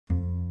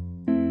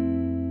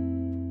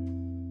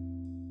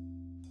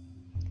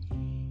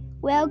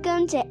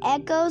Welcome to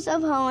Echoes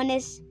of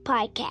Holiness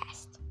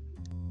podcast.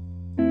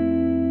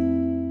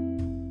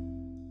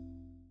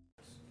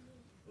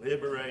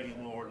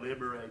 Liberating, Lord,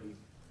 liberating.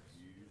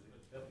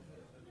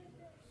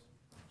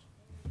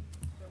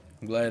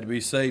 I'm glad to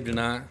be saved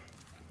tonight.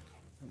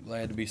 I'm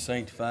glad to be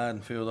sanctified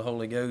and filled with the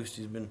Holy Ghost.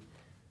 He's been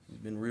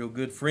a real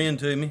good friend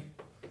to me.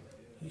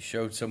 He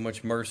showed so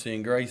much mercy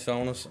and grace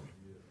on us.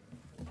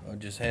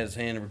 Just had his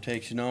hand of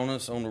protection on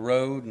us on the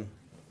road,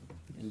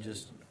 and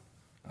just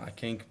I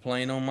can't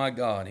complain on my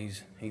God.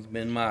 He's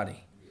been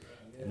mighty,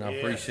 and I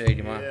appreciate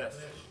him. I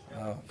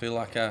feel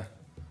like I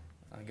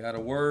got a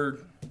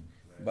word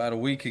about a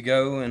week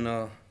ago, and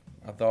I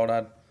thought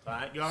I'd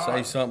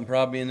say something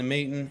probably in the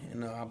meeting,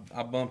 and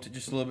I bumped it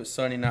just a little bit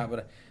Sunday night,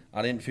 but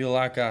I didn't feel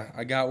like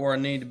I got where I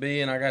needed to be,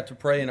 and I got to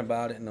praying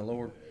about it, and the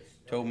Lord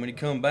told me to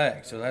come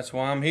back, so that's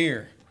why I'm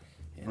here.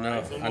 And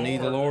I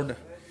need the Lord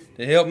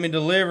to help me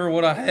deliver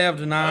what I have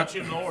tonight. Touch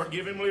him, Lord.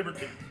 Give him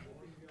liberty.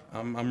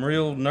 I'm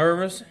real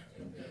nervous.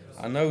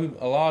 I know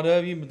a lot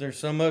of you, but there's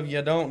some of you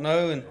I don't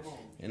know, and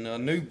in a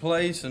new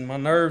place, and my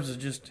nerves is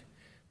just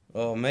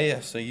a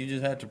mess. So you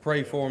just have to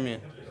pray for me,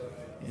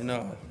 and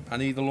I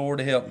need the Lord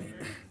to help me.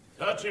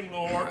 Touch him,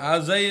 Lord.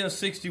 Isaiah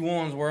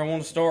 61 is where I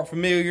want to start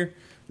familiar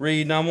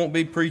reading. I won't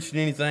be preaching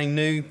anything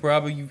new.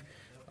 Probably you've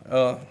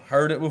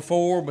heard it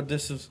before, but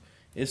this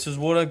is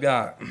what I've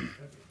got.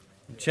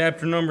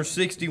 Chapter number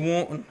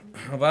 61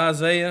 of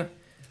Isaiah,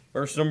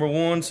 verse number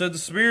 1 said, "The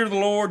Spirit of the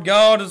Lord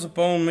God is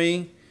upon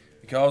me,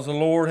 because the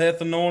Lord hath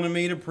anointed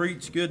me to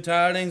preach good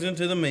tidings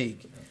unto the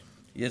meek.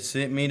 He hath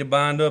sent me to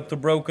bind up the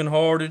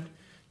brokenhearted,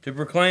 to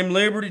proclaim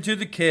liberty to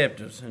the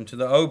captives, and to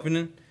the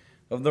opening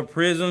of the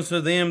prisons to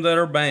them that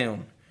are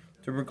bound,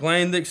 to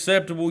proclaim the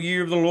acceptable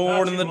year of the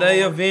Lord and the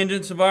day of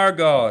vengeance of our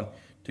God,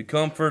 to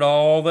comfort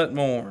all that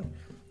mourn,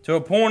 to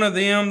appoint of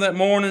them that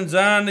mourn in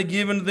Zion, to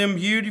give unto them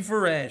beauty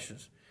for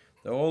ashes,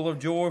 the oil of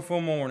joy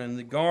for mourning,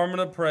 the garment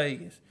of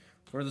praise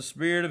for the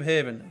spirit of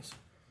heaviness,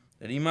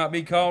 that he might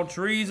be called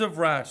trees of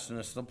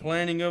righteousness, the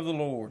planting of the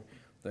Lord,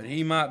 that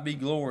he might be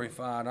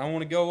glorified." I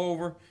want to go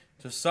over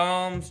to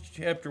Psalms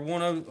chapter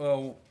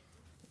the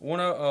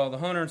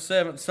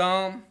 107th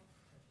Psalm,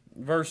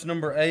 verse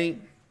number 8.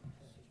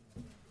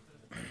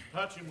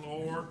 Touch him,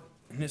 Lord.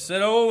 And it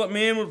said, "Oh, that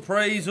men would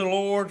praise the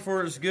Lord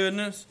for his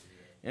goodness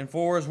and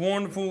for his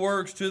wonderful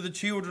works to the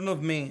children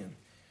of men.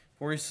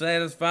 For he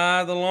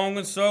satisfieth the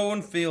longing soul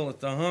and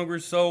filleth the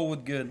hungry soul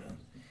with goodness.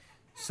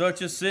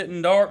 Such as sit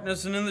in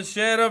darkness and in the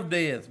shadow of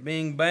death,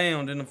 being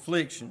bound in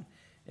affliction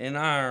and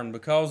iron,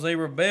 because they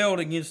rebelled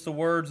against the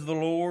words of the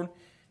Lord,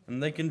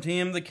 and they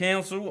contemned the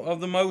counsel of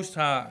the Most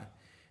High.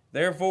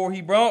 Therefore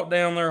he brought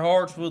down their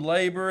hearts with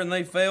labor, and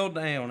they fell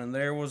down, and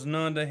there was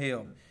none to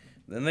help.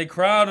 Then they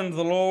cried unto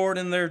the Lord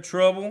in their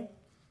trouble,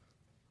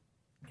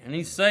 and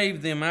he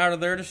saved them out of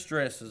their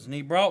distresses. And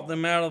he brought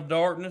them out of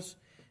darkness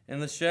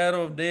and the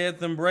shadow of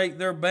death, and brake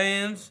their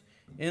bands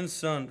in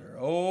sunder.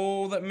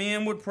 Oh, that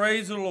men would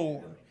praise the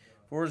Lord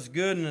for his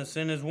goodness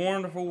and his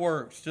wonderful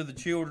works to the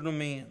children of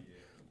men.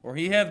 For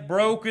he hath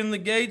broken the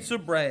gates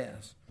of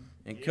brass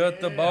and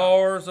cut the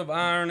bars of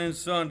iron in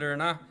sunder."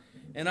 And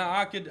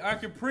I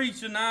could preach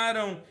tonight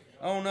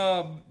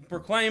on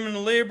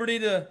proclaiming liberty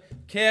to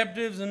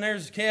captives, and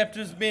there's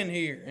captives been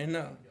here, and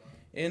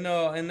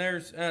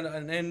there's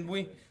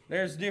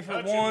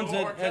different ones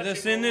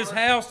that's in this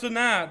house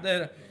tonight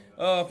that.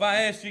 If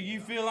I asked you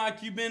feel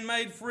like you've been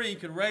made free,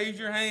 could raise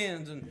your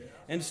hands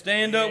and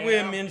stand up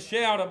with me and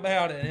shout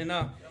about it. And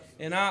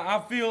I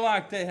feel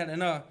like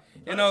that.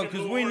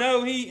 Because we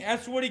know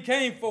that's what he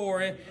came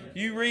for. And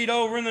you read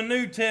over in the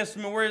New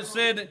Testament where it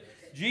said that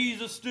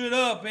Jesus stood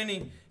up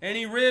and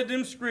he read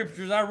them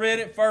scriptures. I read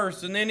it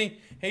first, and then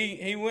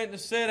he went to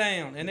sit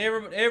down, and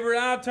every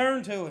eye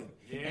turned to him.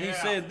 Yeah. And he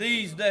said,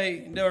 this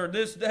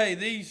day,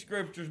 these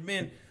scriptures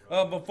been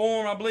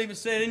before him. I believe it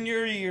said in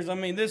your ears.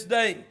 This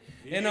day.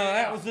 And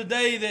that was the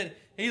day that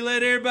he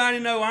let everybody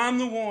know, I'm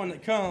the one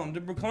that come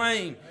to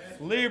proclaim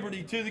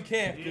liberty to the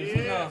captives.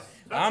 And,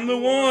 I'm the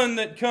one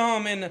that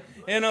come, and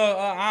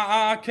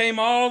I came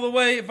all the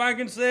way, if I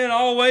can say it,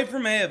 all the way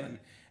from heaven.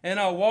 And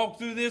I walked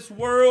through this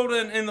world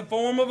in the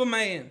form of a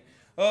man,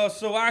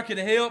 so I could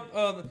help,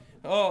 help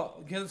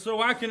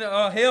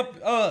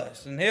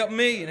us and help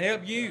me and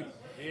help you.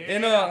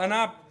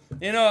 Yeah.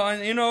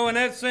 And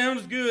that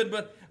sounds good,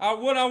 but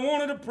what I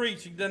wanted to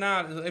preach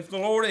tonight, if the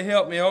Lord had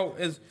helped me,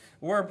 is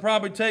where I'd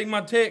probably take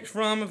my text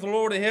from, if the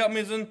Lord had helped me,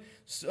 is in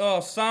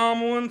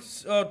Psalm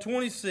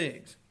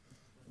 126.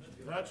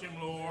 Touch him,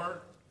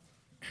 Lord.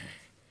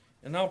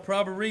 And I'll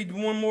probably read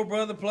one more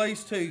brother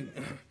place too.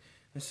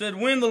 It said,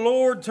 "When the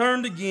Lord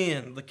turned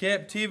again the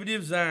captivity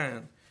of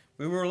Zion,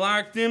 we were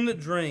like them that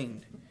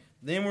dreamed.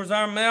 Then was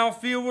our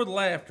mouth filled with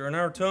laughter, and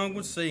our tongue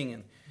with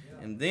singing.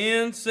 And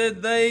then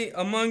said they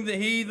among the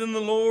heathen,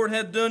 the Lord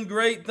hath done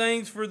great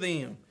things for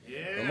them.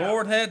 Yeah. The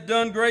Lord hath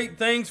done great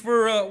things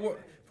for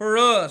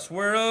us,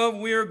 whereof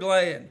we are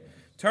glad.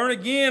 Turn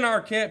again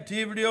our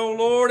captivity, O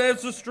Lord,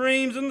 as the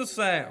streams in the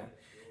south.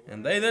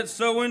 And they that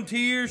sow in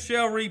tears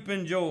shall reap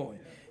in joy.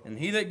 And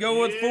he that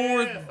goeth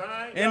forth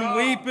and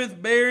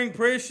weepeth, bearing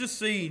precious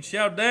seed,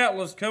 shall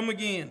doubtless come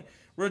again,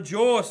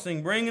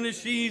 rejoicing, bringing his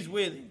sheaves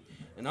with him.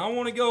 And I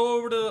want to go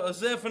over to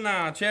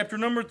Zephaniah, chapter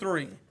number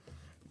 3.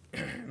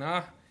 And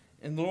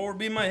the Lord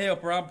be my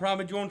helper. I'm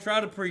probably going to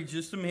try to preach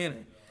just a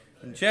minute.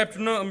 In chapter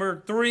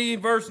number 3,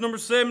 verse number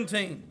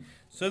 17.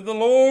 So the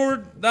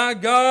Lord thy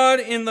God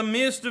in the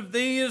midst of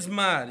thee is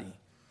mighty.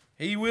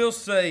 He will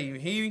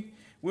save. He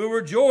will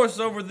rejoice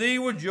over thee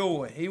with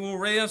joy. He will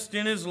rest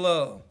in his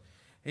love.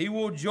 He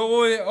will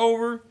joy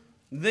over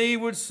thee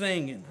with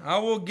singing. I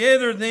will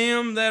gather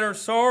them that are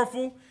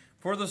sorrowful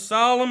for the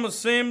solemn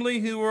assembly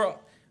who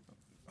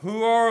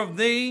are of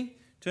thee,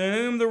 to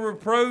whom the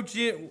reproach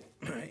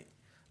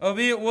of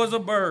it was a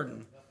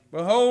burden.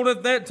 Behold,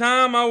 at that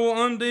time I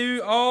will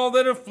undo all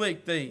that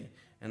afflict thee,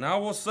 and I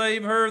will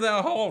save her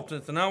that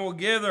halteth, and I will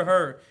gather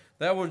her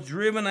that was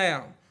driven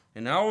out.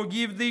 And I will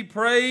give thee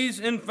praise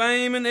and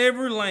fame in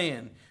every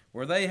land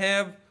where they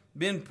have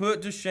been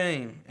put to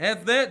shame.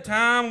 At that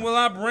time will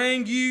I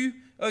bring you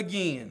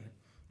again,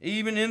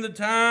 even in the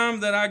time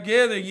that I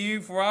gather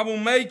you, for I will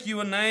make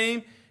you a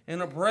name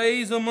and a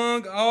praise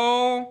among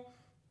all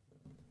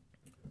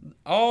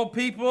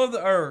people of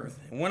the earth.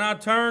 When I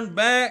turn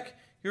back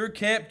your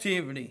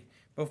captivity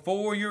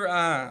before your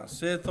eyes,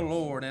 saith the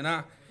Lord. And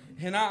I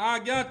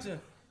got to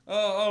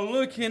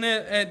looking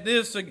at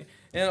this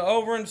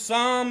over in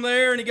Psalm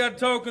there, and he got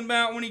talking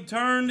about when he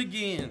turned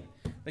again,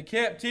 the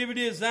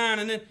captivity of Zion.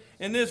 And then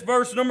in this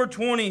verse number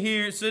 20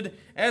 here, it said,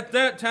 at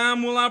that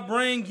time will I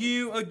bring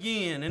you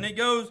again. And it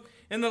goes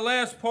in the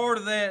last part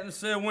of that and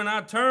said, when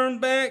I turn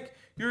back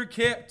your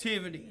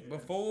captivity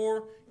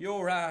before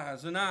your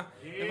eyes. And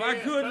if I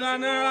could right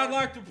now, I'd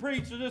like to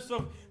preach just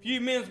a few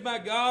minutes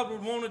about God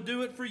would want to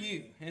do it for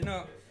you. And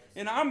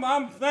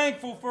I'm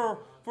thankful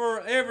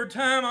for every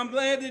time. I'm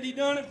glad that he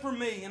done it for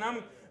me. And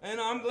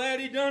I'm glad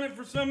he done it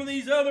for some of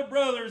these other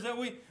brothers that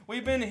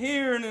we've been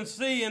hearing and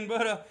seeing.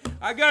 But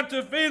I got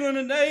the feeling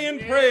today in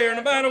prayer, and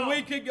about a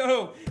week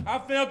ago, I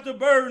felt the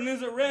burden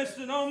as it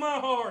rested on my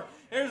heart.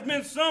 There's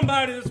been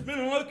somebody that's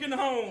been looking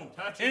home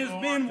and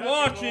has been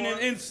watching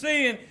and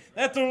seeing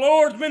that the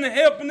Lord's been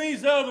helping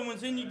these other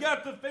ones, and you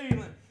got the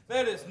feeling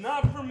that it's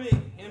not for me.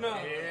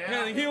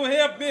 And he'll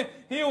help me.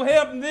 He'll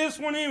help this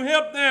one. He'll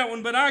help that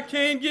one, but I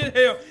can't get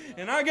help.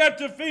 And I got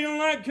the feeling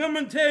like come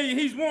and tell you,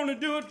 he's wanting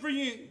to do it for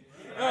you.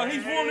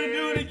 He's wanting to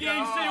do it again.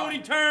 You see when he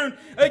turned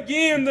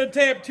again the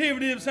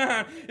captivity of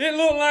Zion. It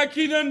looked like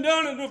he done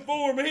it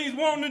before, but he's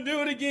wanting to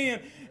do it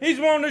again. He's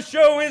wanting to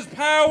show his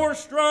power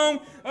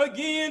strong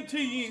again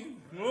to you.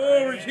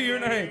 Glory to your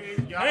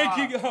name. Thank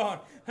you, God.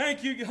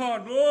 Thank you,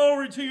 God.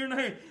 Glory to your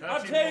name. I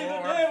tell you,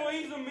 the devil,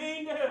 he's a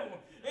mean devil.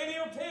 And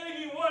he'll tell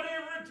you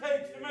whatever it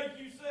takes to make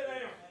you sit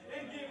down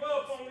and give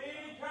up on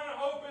any kind of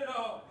hope at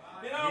all.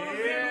 And I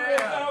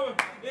remember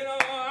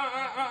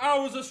I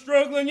was a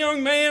struggling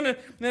young man,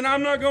 and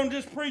I'm not going to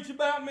just preach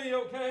about me,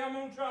 okay? I'm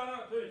going to try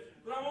not to.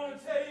 But I want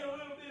to tell you a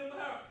little bit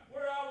about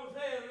where I was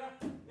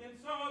at. And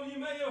some of you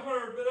may have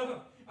heard,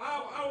 but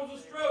I was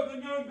a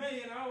struggling young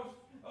man. I was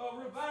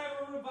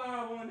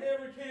revival, and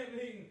every camp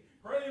meeting,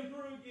 praying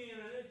through again,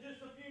 and it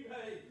just a few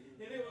days,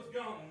 and it was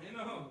gone,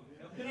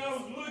 And I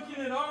was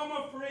looking at all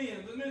my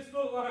friends, and this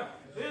looked like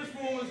this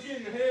one was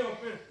getting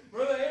help. And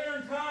Brother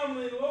Aaron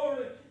Tomlin, the Lord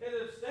had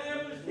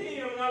established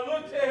him, and I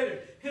looked at him,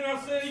 and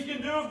I said, he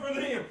can do it for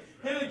them,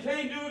 and he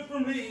can't do it for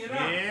me. And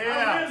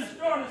I really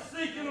started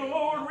seeking the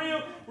Lord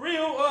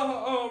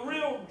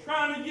real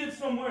trying to get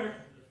somewhere.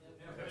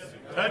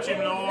 Touch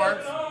him,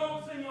 Lord.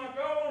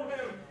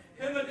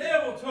 And the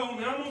devil told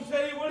me, I'm going to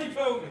tell you what he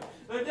told me.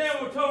 The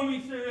devil told me,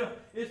 he said,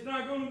 it's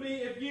not going to be,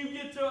 if you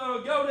get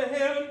to go to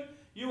heaven,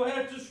 you will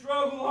have to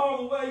struggle all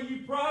the way.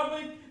 You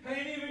probably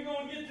ain't even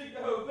going to get to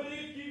go. But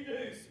if you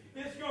do,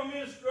 it's going to be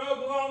a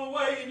struggle all the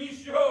way, and you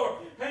sure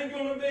ain't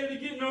going to be able to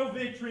get no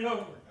victory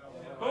over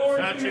it.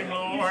 Touch him,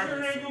 Lord. You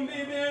sure ain't going to be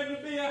able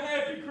to be a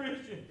happy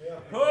Christian.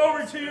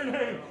 Glory to your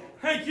name.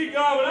 Thank you,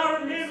 God. But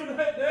I remember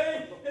that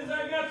day as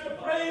I got to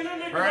praying in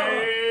the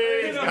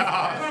Praise God.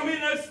 I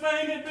mean, this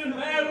thing had been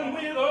battling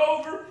with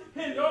over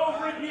and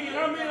over again.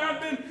 I mean,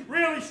 I've been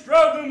really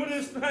struggling with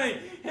this thing,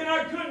 and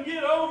I couldn't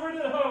get over it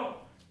at all.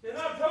 And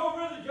I told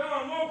Brother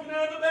John, walking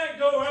out the back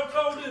door, I've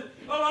told it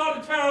a lot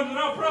of times, and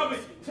I'll probably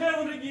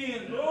tell it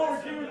again.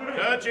 Glory to your name.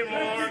 Touch him,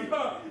 Lord.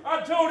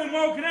 I told him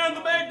walking out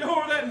the back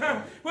door that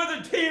night with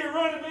a tear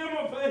running down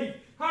my face.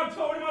 I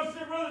told him, I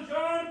said, Brother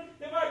John,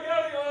 if I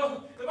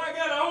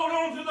got to hold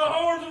on to the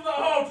horns of the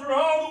altar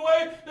all the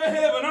way to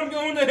heaven, I'm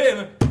going to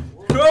heaven.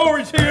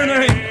 Glory to your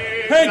name.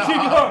 Thank you,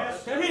 God.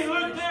 And he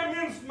looked at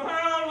me and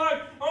smiled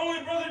like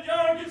only Brother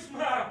John can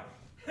smile.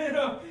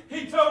 And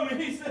he told me,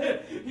 he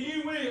said,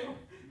 you will.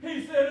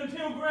 He said,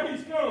 until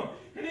grace comes,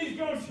 and he's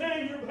going to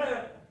change your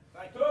path.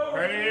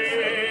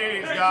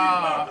 Praise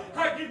God.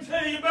 I can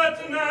tell you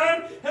about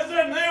tonight, as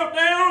I knelt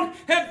down,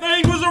 that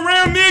thing was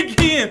around me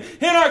again,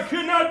 and I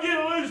could not get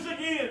loose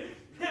again.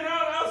 And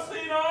I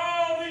seen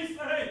all these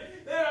things,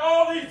 and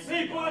all these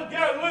people that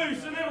got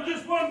loose, and it was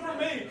just one for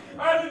me.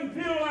 I didn't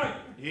feel like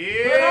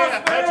it.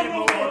 Yeah, touch him,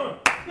 Lord.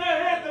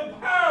 That had the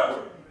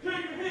power to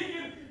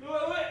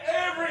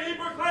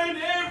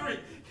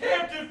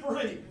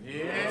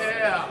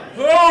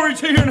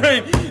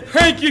name.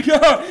 Thank you,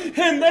 God.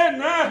 And that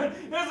night,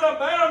 as I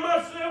bowed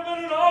myself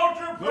in an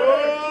altar of prayer,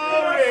 and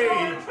I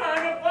started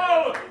trying to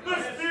follow the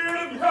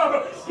Spirit of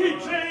God, He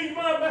changed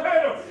my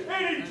battle,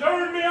 and He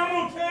turned me. I'm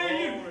going to tell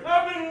you,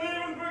 I've been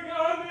living for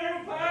God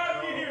now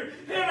 5 years,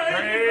 and I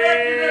ain't been back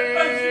in that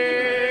place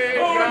again.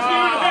 Glory to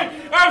your name.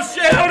 I've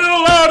shouted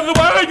a lot of the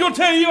way. I ain't going to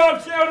tell you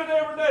I've shouted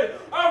every day.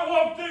 I've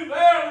walked through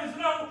valleys,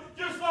 and I'm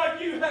just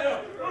like you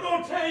have. I'm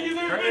going to tell you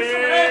there's been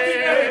some happy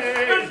days.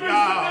 There's been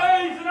some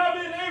days that I've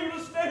been able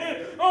to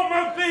stand on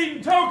my feet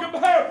and talk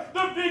about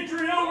the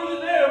victory over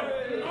the devil.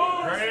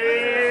 Oh,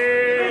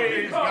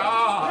 Praise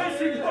God.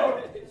 Thank you,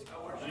 God.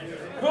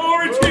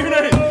 Glory to your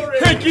name.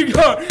 Thank you,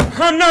 God.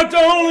 I'm not the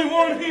only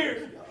one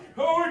here.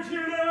 Glory to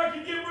your name. I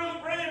can get Brother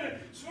Brandon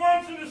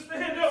Swanson to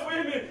stand up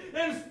with me,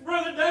 and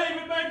Brother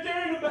David back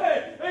there in the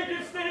back. They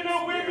can stand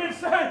up with me and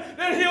say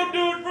that He'll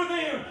do it for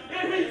them.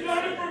 And He's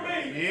done it for me.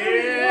 Yeah. And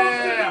He wants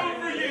to do it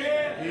for you.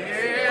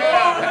 Yeah.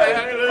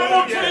 Hallelujah. I'm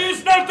going to tell you,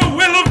 it's not the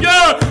will of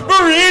God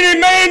for any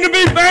man to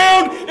be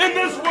found in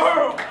this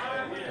world.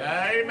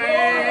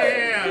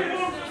 Amen. He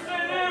wants to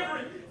set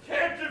every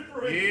captive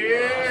free.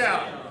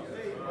 Yeah.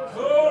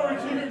 Glory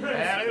to your name.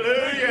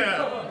 Hallelujah.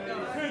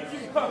 Thank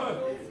you, God.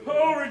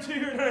 Glory to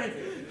your name.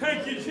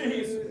 Thank you,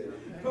 Jesus.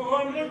 Oh,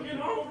 I'm looking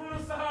over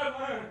the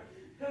sideline,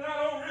 and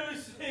I don't really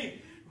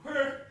see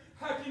where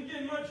I can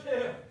get much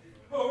help.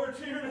 Glory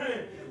to your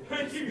name.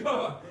 Thank you,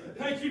 God.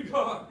 Thank you,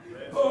 God.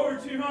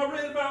 Glory to you. I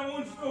read about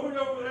one story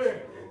over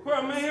there where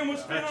a man was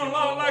spending a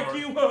lot like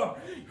you are.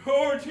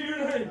 Glory to your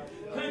name.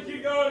 Thank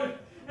you, God.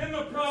 And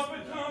the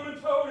prophet come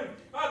and told him,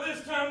 by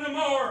this time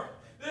tomorrow,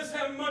 this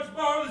having much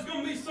barley is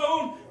going to be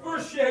sold for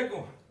a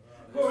shekel.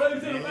 Oh, they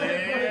was in a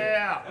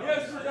bad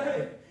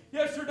place.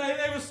 Yesterday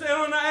they were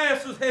selling the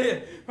ass's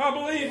head. I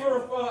believe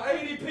for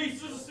 80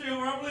 pieces of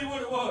silver. I believe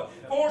what it was.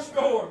 4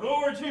 score.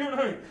 Glory to your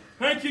name.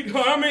 Thank you,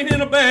 God. I mean,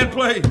 in a bad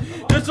place.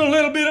 Just a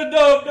little bit of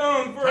dove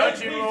dung for 80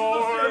 pieces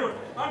of silver.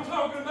 I'm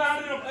talking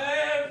about in a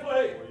bad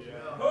place.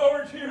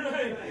 Glory to your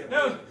name.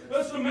 Now,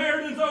 the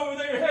Samaritans over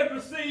there had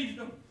besieged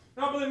them.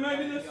 I believe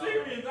maybe the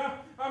Syrians.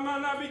 I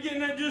might not be getting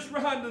that just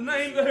right, the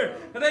name there.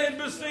 They had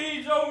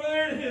besieged over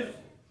there in his.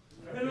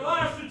 And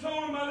Elisha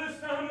told him by this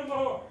time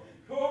tomorrow,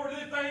 go over to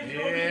the things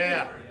going to be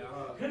different.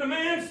 And the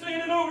man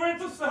standing over at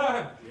the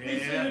side, he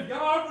said, if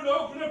God would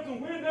open up the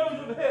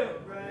windows of heaven,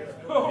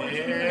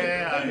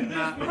 and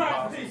this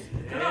might be.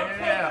 And I've kept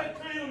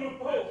that feeling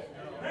before.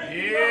 And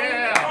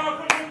the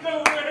prophet looked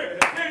over there,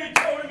 and he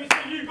told him, he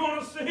said, you're going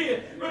to see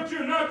it, but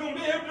you're not going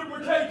to be able to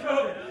partake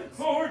of it.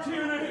 Glory to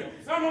your name.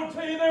 I'm going to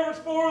tell you, there was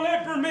 4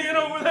 leper men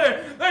over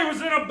there. They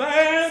was in a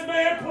bad,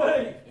 bad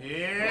place.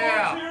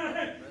 Yeah. Glory to your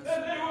name.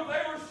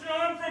 They were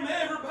shunned from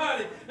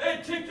everybody.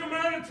 They kicked them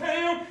out of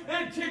town.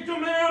 They kicked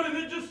them out, and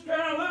they just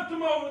kind of left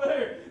them over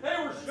there. They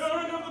were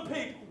shunned of the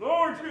people.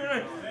 Glory to your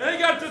name. They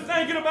got to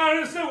thinking about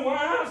it and said, why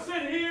I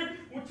sit here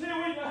until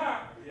we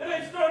die? And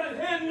they started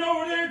heading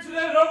over there to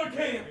that other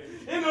camp.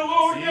 And the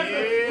Lord got to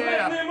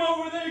let them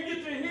over there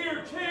get to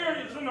hear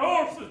chariots and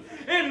horses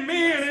and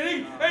men.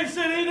 And they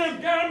said He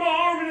done got them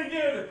army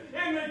together.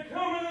 And they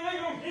coming and they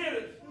going to get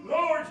it.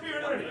 Lord, to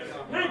your name.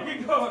 Thank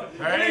you, God.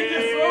 Thank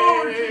you,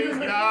 Lord, to your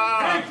name.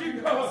 Thank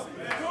you, God.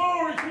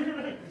 Glory to your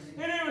name.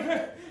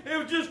 And it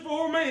was just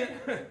 4 men.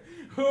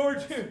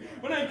 Lord,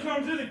 when they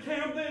come to the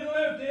camp, they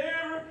left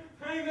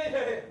everything they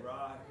had.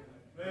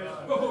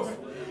 Lord.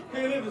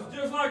 And it was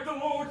just like the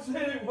Lord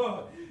said it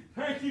was.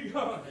 Thank you,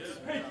 God.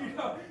 Thank you,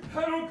 God.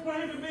 I don't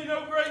claim to be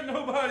no great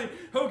nobody.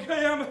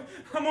 Okay, I'm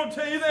going to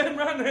tell you that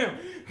right now.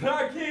 But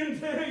I can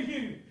tell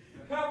you,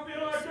 I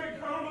feel like I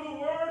come to the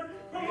Word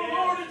from the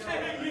Lord to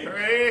tell you.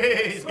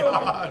 Praise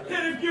God.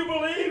 And if you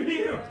believe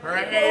Him,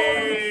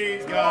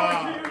 Praise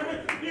God.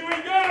 You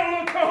ain't got to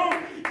look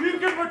home. You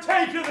can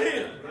partake of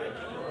this.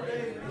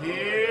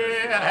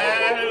 Yeah,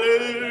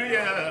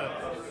 hallelujah.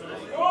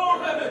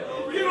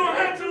 Oh, you don't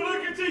have to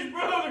look at these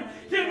brothers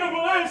getting a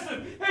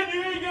blessing, and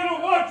you ain't going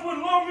to watch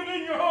one longing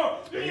in your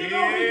heart. Do you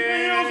know He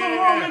feels a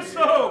longing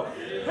soul?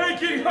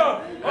 Thank you,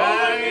 God.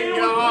 Thank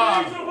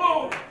God. Praise the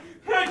Lord.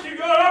 Thank you,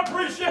 God. I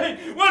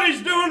appreciate what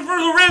He's doing for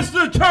the rest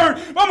of the church.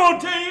 I'm going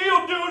to tell you,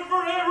 He'll do it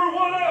for every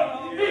one of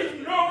them.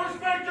 He's no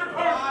respecter of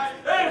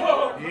persons at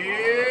all.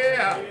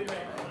 Yeah.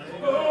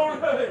 All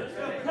right.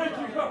 Thank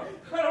you, God.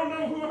 I don't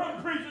know who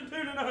I'm preaching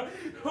to tonight.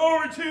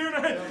 Glory to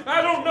your name.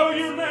 I don't know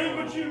your name,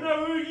 but you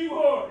know who you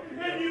are.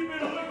 And you've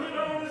been looking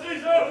on as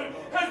these others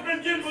has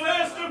been getting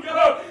blessed of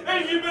God.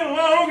 And you've been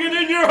longing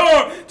in your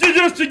heart to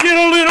get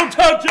a little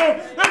touch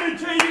of. Let me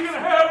tell you, you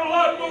can have a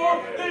lot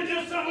more than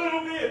just a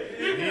little bit.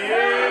 You can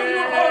have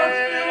your heart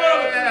still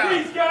of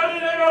it. He's got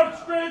it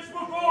outstretched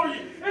before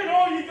you. And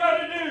all you got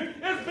to do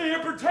is be a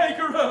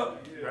partaker of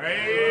it.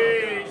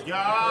 Praise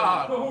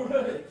God. All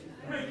right.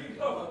 Thank you,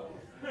 God.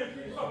 Thank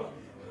you, God.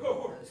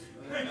 Lord,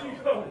 thank you,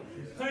 God.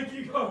 Thank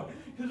you, God.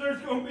 Because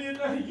there's going to be a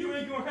day you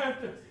ain't going to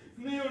have to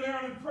kneel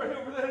down and pray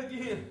over that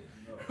again.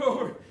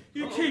 Lord,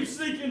 you keep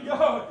seeking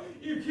God.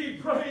 You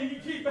keep praying. You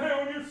keep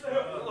bowing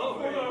yourself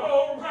before the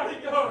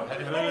Almighty God.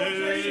 He's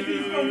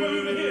going to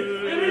move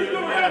in. And He's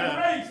going to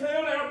have grace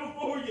held out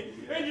before you.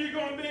 And you're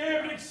going to be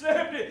able to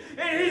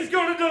and He's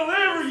going to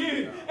deliver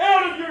you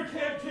out of your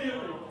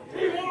captivity.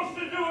 He wants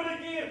to do it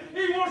again.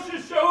 He wants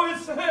to show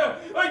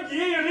Himself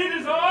again. It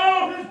is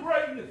all His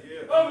greatness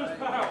of His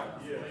power.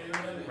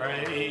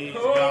 Praise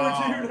Over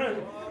God. to your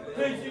name.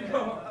 Thank you,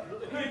 God.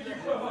 Thank you,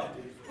 God.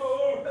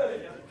 Oh,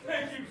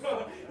 thank you,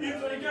 God. You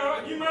think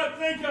you might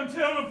think I'm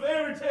telling a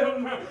fairy tale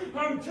tonight.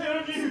 I'm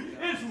telling you,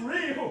 it's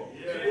real.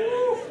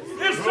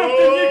 It's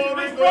something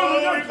this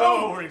brother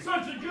Glory.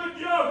 such a good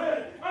job at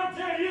it. I'm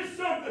telling you, it's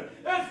something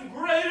that's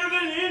greater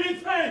than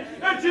anything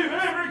that you've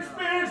ever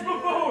experienced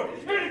before.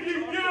 And if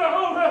you can get a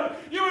hold of it,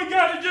 you ain't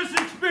got to just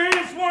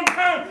experience one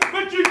time,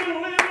 but you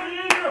can live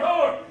it in your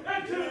heart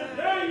until the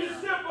day you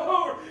step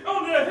over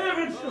on the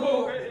heaven's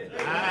shore.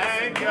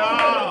 Thank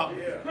God.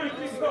 Thank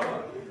you,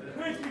 God.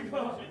 Thank you,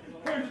 God.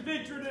 There's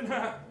victory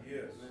tonight.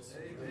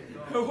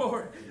 Oh,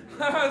 Lord,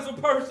 I, as a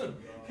person,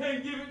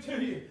 can't give it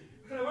to you.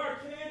 But if I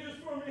can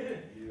just for a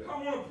minute,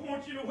 I want to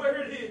point you to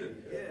where it is.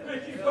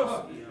 Thank you,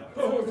 God.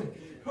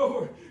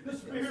 Lord, the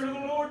Spirit of the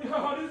Lord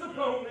God is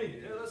upon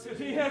me. Because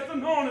He hath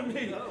anointed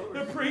me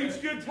to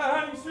preach good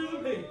tidings to the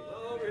meek.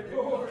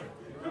 Lord,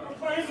 to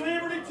proclaim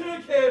liberty to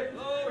the captive.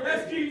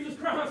 That's Jesus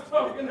Christ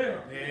talking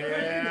there. Thank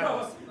you,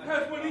 God.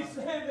 That's when He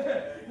said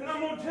that. And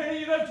I'm going to tell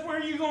you, that's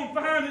where you're going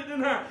to find it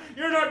tonight.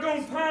 You're not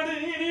going to find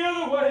it any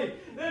other way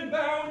than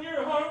bowing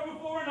your heart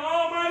before an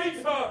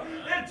almighty God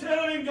and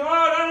telling Him,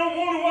 God, I don't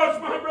want to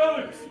watch my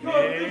brother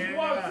just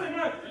watch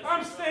tonight.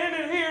 I'm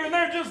standing here and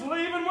they're just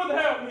leaving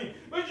without me.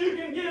 But you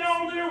can get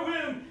on there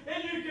with them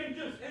and you can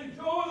just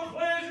enjoy the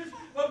pleasures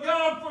of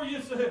God for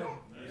yourself.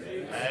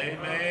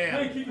 Amen.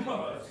 Thank you,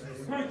 God.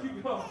 Thank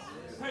you, God.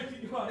 Thank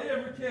you, God.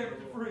 Every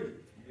captive free.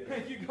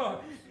 Thank you,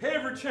 God.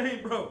 Every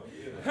chain broke.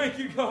 Thank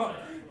you, God.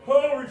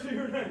 Glory to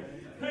your name.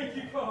 Thank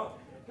you, God.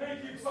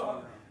 Thank you,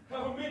 God.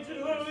 I'll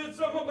mention a little bit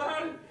something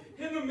about it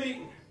in the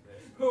meeting.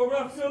 Oh,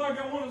 I feel like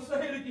I want to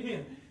say it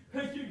again.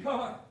 Thank you,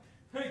 God.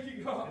 Thank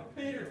you, God.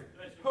 Peter,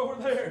 over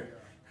there,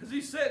 as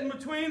he's sitting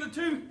between the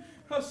two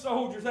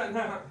soldiers that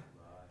night.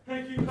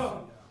 Thank you,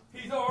 God.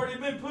 He's already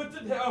been put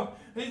to death.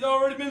 He's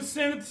already been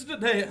sentenced to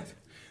death.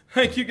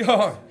 Thank you,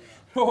 God.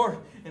 Lord,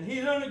 and he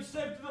done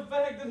accepted the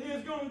fact that he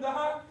was going to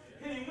die,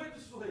 and he went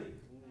to sleep.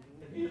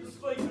 And he was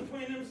asleep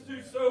between them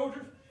two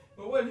soldiers.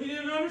 But what he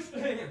didn't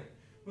understand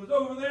was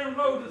over there in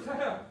Moses'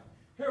 house,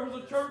 there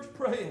was a church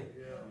praying.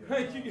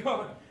 Thank you,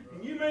 God.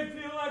 And you may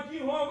feel like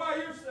you all by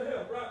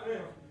yourself right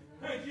now.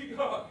 Thank you,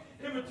 God.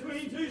 In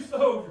between two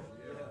soldiers.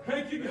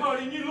 Thank you, God.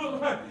 And you look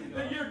like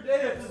that your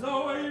death has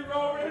already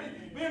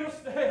been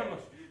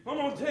established. I'm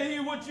going to tell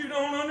you what you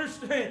don't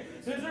understand.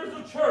 Is there's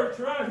a church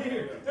right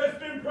here that's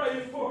been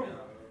praying for you.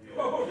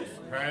 Oh,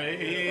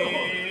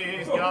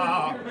 Praise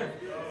God.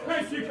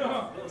 Thank you,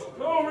 God.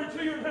 Glory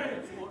to your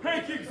name.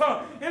 Thank you,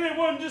 God. And it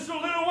wasn't just a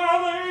little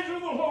while the angel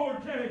of the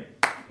Lord came.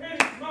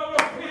 And he smote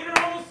up Peter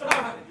on the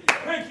side.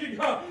 Thank you,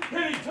 God.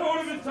 And he told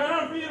him it's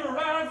time for you to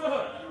rise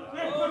up.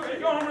 Then put your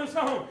garments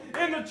on.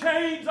 And the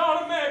chains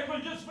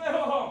automatically just fell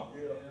off.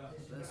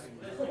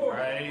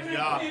 Praise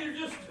God. Peter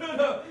just stood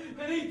up.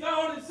 And he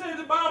thought, it said,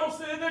 the Bible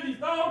said that he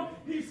thought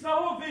he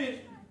saw a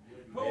vision.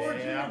 Glory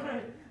to your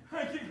name.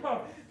 Thank you,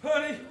 God.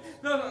 Honey,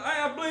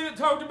 I believe it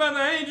talked about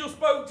the angel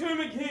spoke to him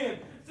again.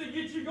 Said,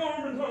 get your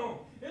garments on.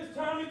 It's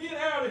time to get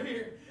out of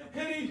here.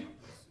 And he...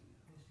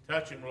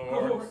 Touch him,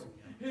 Lord.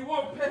 He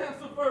walked past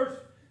the first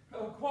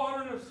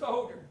quadrant of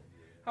soldiers.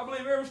 I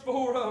believe there was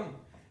 4 of them.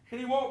 And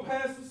he walked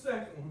past the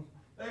second one.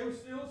 They were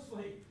still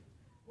asleep.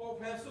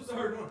 Walked past the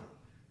third one.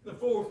 The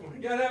fourth one.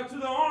 He got out to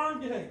the iron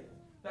gate.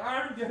 The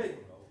iron gate.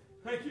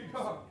 Thank you,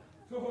 God.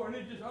 Lord, and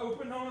it just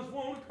opened on its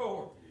one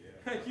accord.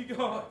 Thank you,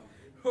 God.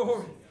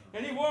 Lord.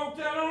 And he walked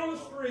out on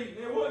the street.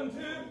 And it wasn't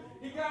till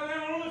he got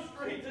out on the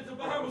street that the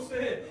Bible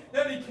said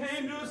that he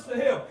came to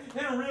himself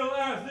and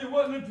realized it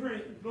wasn't a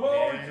dream.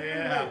 Lord,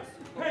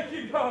 thank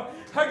you, God.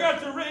 I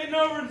got to reading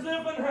over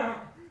Zephaniah.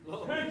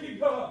 Thank you,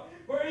 God.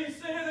 Where he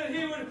said that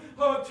he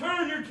would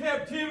turn your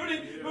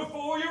captivity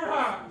before your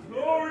eyes.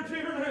 Glory to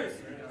your name.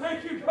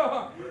 Thank you,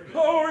 God.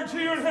 Glory to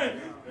your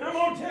name. And I'm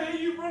going to tell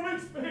you from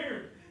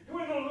experience,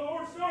 when the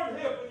Lord starts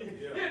helping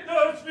you, it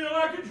does feel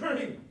like a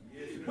dream.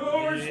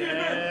 Glory to your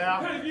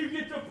name. And if you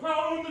get to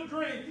following the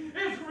dream,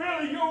 it's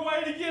really your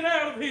way to get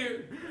out of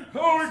here.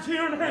 Glory to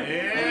your name.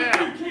 And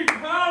if you keep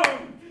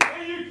following,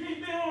 and you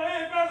keep being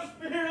led by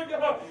the Spirit of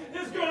God,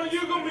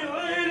 you're going to be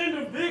led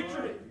into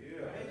victory.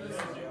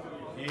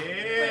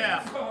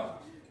 Yeah.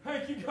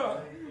 Thank you,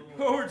 God.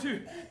 Glory to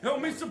you.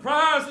 Don't be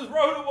surprised as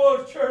Rhoda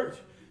was, church.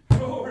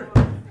 Glory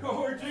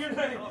to your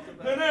name.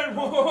 And that,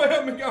 oh,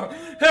 help me, God.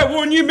 That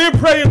one you've been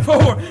praying for.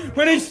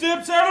 When he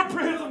steps out of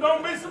prison,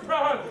 don't be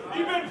surprised.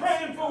 You've been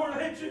praying for it,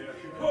 ain't you?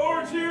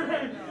 Glory to your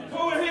name.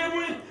 Go ahead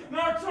when he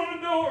knocks on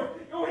the door.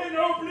 Go ahead and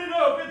open it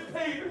up. It's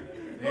Peter.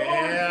 Glory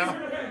to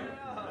your name.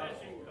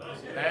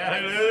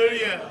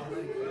 Hallelujah.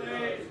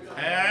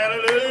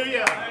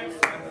 Hallelujah.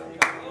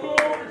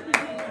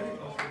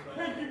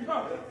 Thank you,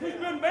 God. He's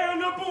been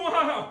bound up a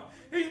while.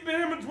 He's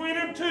been in between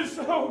them 2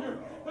 soldiers.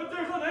 But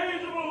there's an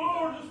angel of the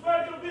Lord just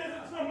about to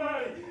visit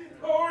somebody.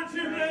 Glory to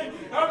your name.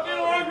 I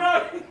feel like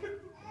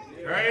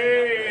right.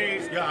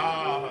 Praise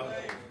God.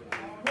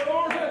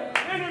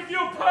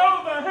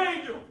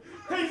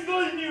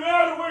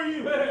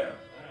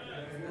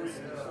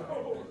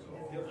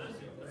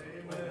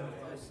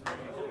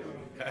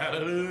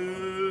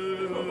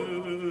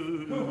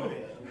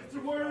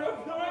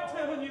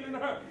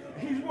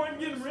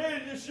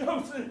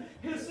 show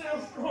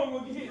himself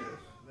strong again.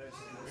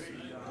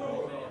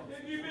 Lord,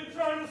 if you've been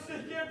trying to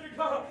seek after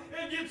God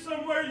and get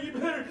somewhere, you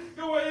better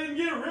go ahead and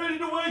get ready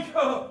to wake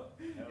up.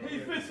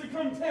 He's fixing to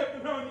come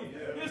tapping on you.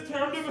 It's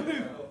time to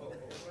move.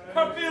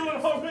 I feel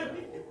it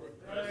already.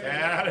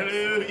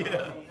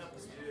 Hallelujah.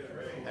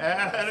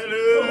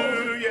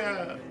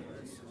 Hallelujah.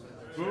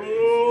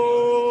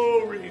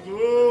 Glory,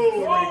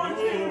 glory,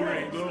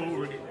 glory,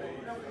 glory.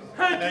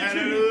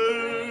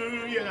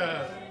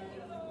 Hallelujah.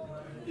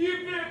 You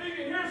can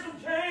hear some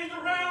chains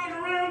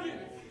around you.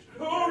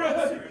 All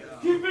right.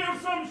 You feel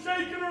something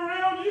shaking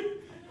around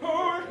you.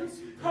 All right.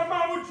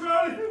 I would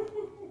try to.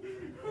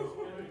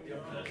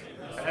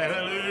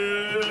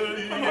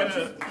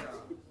 Hallelujah.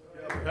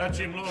 Touch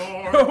him,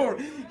 Lord.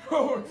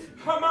 Lord,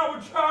 I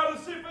would try to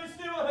see if they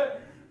still had.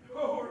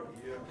 Lord,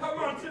 I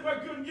might see if I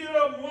couldn't get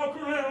up and walk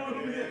around a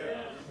little bit.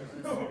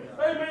 Lord,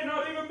 they may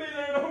not even be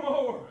there no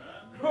more.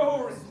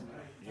 Lord,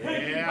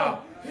 thank you,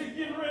 God. He's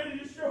getting ready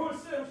to show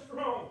himself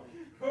strong.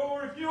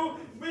 Lord, if you'll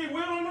be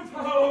willing to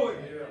follow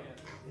him.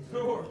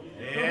 Lord,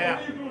 he's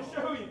going to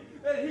show you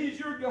that he's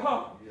your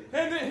God.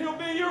 And that he'll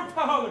be your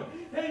Father.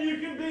 And you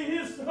can be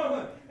his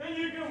son. And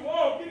you can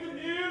walk in the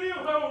beauty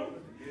of holiness.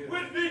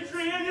 With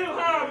victory in your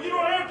life. You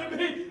don't have to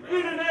be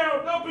in and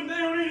out, up and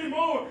down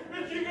anymore.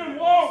 But you can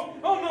walk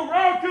on the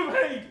rock of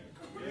hate.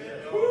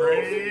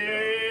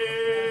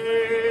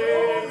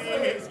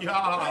 Praise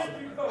God.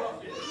 Thank you,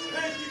 God.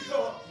 Thank you,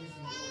 God.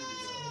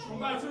 I'm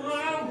about to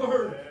run out of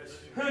words.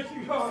 Thank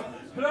you, God.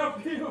 But I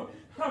feel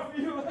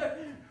that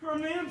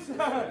from the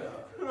inside.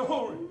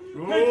 Lord.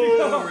 Thank you,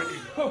 God.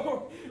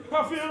 Lord.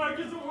 I feel like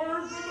it's a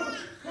word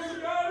from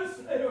God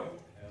himself.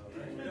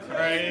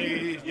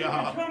 Praise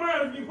God. Come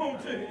out if you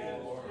want to.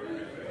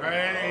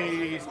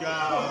 Praise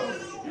God.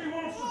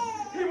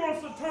 He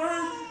wants to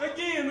turn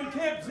again the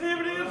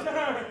captivity of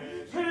time.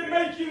 And it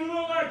makes you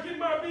look like it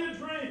might be a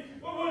dream.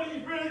 But what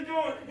he's really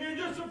doing in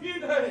just a few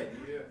days.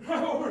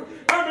 Lord,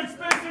 I'm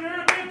expecting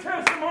there to be a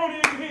testimony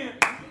again.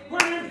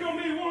 Where there's going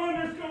to be one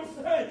that's going to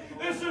say,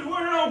 this is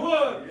where I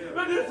was,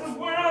 but this is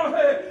where I'm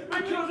at.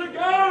 Because the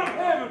God of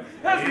heaven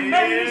has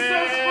made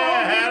himself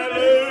strong.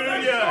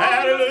 Hallelujah.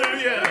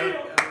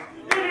 Hallelujah.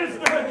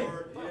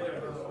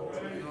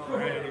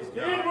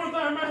 In with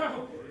our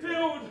mouth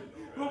filled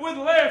with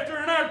laughter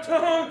and our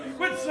tongue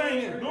with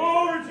singing.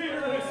 Glory to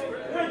your name.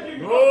 Thank you,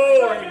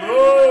 Glory,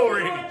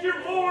 glory. Like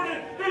you're born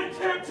in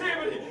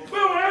captivity.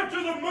 But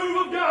after the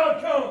move of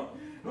God comes.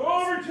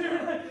 Glory to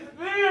your name.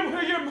 Then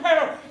will your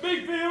mouth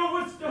be filled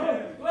with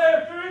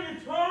laughter and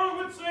your tongue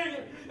with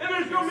singing. And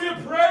there's going to be a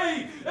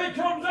praise that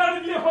comes out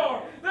of your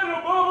heart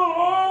that'll bubble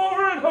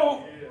over in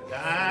hope.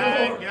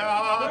 Thank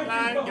God,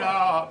 thank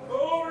God.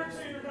 Glory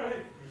to your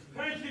name.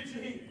 Thank you,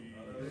 Jesus.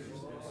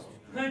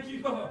 Thank you,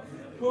 God.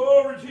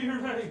 Glory to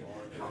your name.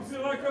 I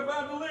feel like I'm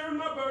about to deliver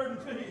my burden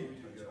to you.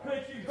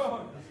 Thank you,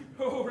 God.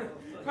 Glory.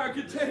 I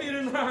could tell you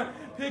tonight,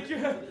 pick your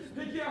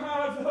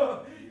eyes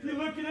up. You're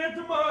looking at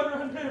the mud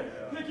right now.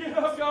 Pick it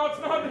up. God's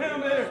not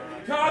down there.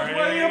 God's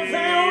way up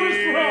there on his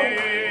throne.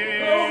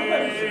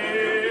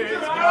 Get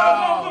your eyes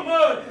off the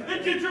mud and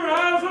get your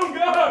eyes on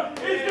God.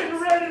 He's getting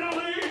ready to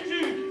lead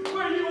you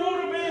where you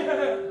want to be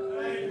at.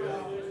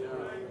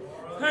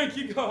 Thank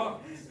you, God.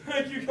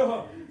 Thank you,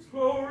 God.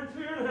 Glory to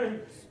your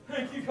name.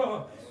 Thank you,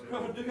 God.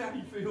 God, how do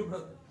you feel,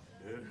 brother?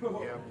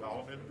 Yeah, I'm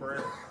calling in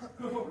prayer.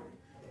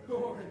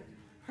 Glory.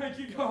 Thank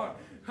you, God.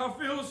 I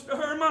feel a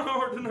stir in my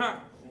heart tonight.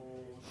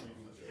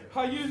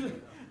 I'm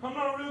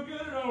not real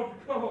good at altar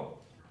call.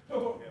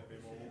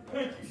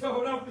 Thank you,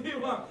 God. I feel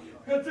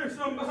like that there's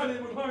somebody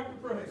that would like to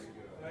pray.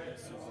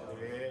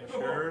 Yeah,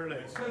 surely.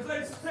 As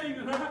they sing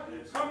tonight,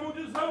 I'm going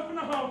to just open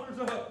the altars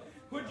up.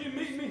 Would you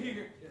meet me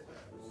here?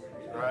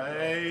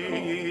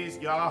 Praise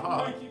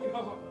God. Thank you,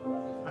 God.